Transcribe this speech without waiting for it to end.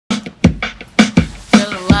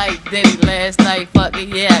night, then he last night. Fuck it,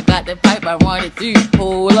 yeah, I got the pipe, I run it through.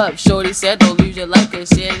 Pull up, shorty said don't lose your life, cause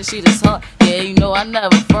shit, she just hot. Yeah, you know I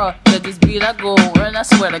never fraud. Cause this beat I go run, I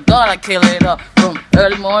swear to God I kill it up. From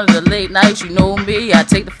early morning to late nights, you know me. I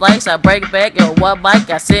take the flights, I break it back, yo, one bike,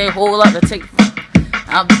 I said hold up to take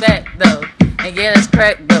I'm back though. And yeah, that's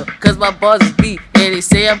crack though, cause my buzz is beat. Yeah, they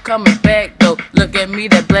say I'm coming back though. Look at me,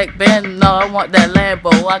 that black band, no, I want that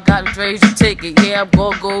Lambo. I got a Dre's ticket, yeah, I'm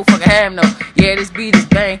gon' go fucking ham no. Yeah, this beat is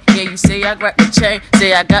bang, yeah, you say I grab the chain.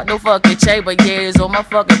 Say I got no fucking chain, but yeah, it's on my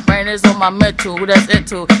fucking brain, it's on my mental, that's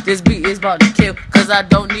into. This beat is about to kill, cause I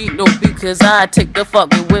don't need no beat, cause I take the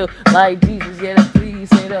fucking wheel. Like Jesus, yeah, that please,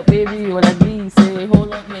 say that baby, what I need, say,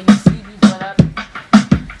 hold up, man, you see me, what I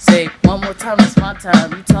say, one more time, that's my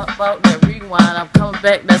time. You talk about that rewind, I'm coming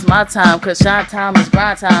back, that's my time. Cause shine time is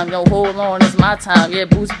grind time. Yo, hold on, it's my time. Yeah,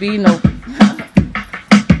 Boost B, no.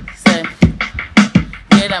 Say,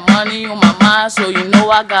 yeah, that money on my mind, so you know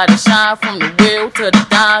I gotta shine from the wheel to the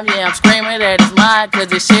dime. Yeah, I'm screaming that it's mine, cause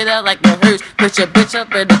this shit out like it hurts. Put your bitch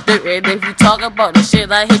up in the dirt, and if you talk about the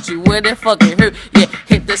shit, I hit you with it fucking hurt. Yeah,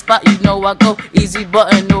 hit the spot, you know I go. Easy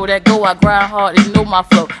button, know that go. I grind hard, you know my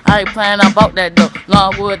flow. I ain't playing about that though.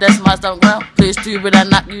 Longwood, that's my stone ground. Play stupid, I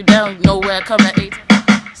knock you down. You know where I come at 8.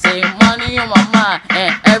 Say money on my mind,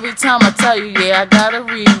 and every time I tell you, yeah, I gotta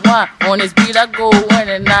rewind. On this beat I go in,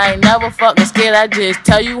 and I ain't never fucking scared. I just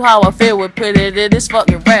tell you how I feel with put it in this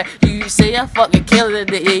fucking rap. You say I fucking kill it,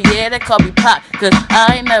 yeah, they call me Pop. Cause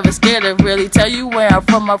I ain't never scared to really tell you where I'm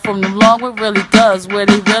from them Longwood really does, where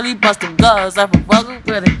they really bust them guns. I'm from Rugged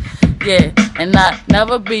with it. Yeah, and I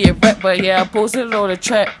never be a rap, but yeah, I posted on the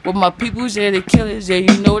track with my peoples, yeah, they killers, yeah,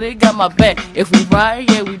 you know they got my back. If we ride,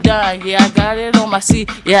 yeah, we die, yeah, I got it on my seat,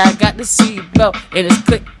 yeah, I got the seat belt, and it's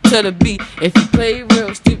click to the beat. If you play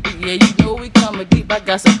real stupid, yeah, you know we coming deep. I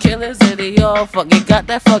got some killers, and they all fucking got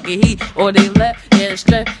that fucking heat, or they left, yeah,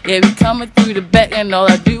 straight, yeah, we coming through the back, and all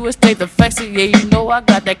I do is take the facts, yeah, you know I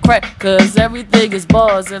got that crack, cause everything is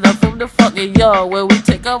bars, and I'm from the fucking yard, where we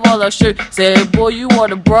take off all our shit, say, boy, you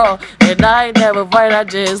want a bra. And I ain't never right, I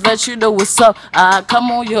just let you know what's up. I come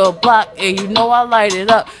on your block, and you know I light it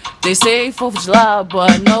up. They say 4th of July, but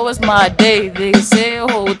I know it's my day. They say the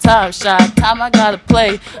whole time, shot time I gotta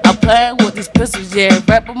play. I'm playing with these pistols, yeah,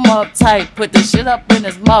 wrap them up tight. Put the shit up in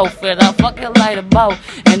his mouth, and I fucking light him out.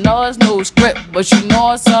 And no, it's no script, but you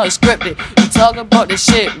know it's unscripted. You talk about the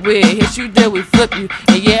shit, we hit you, then we flip you.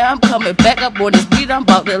 And yeah, I'm coming back up on this beat, I'm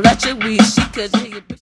about to let you weed. She could hear you.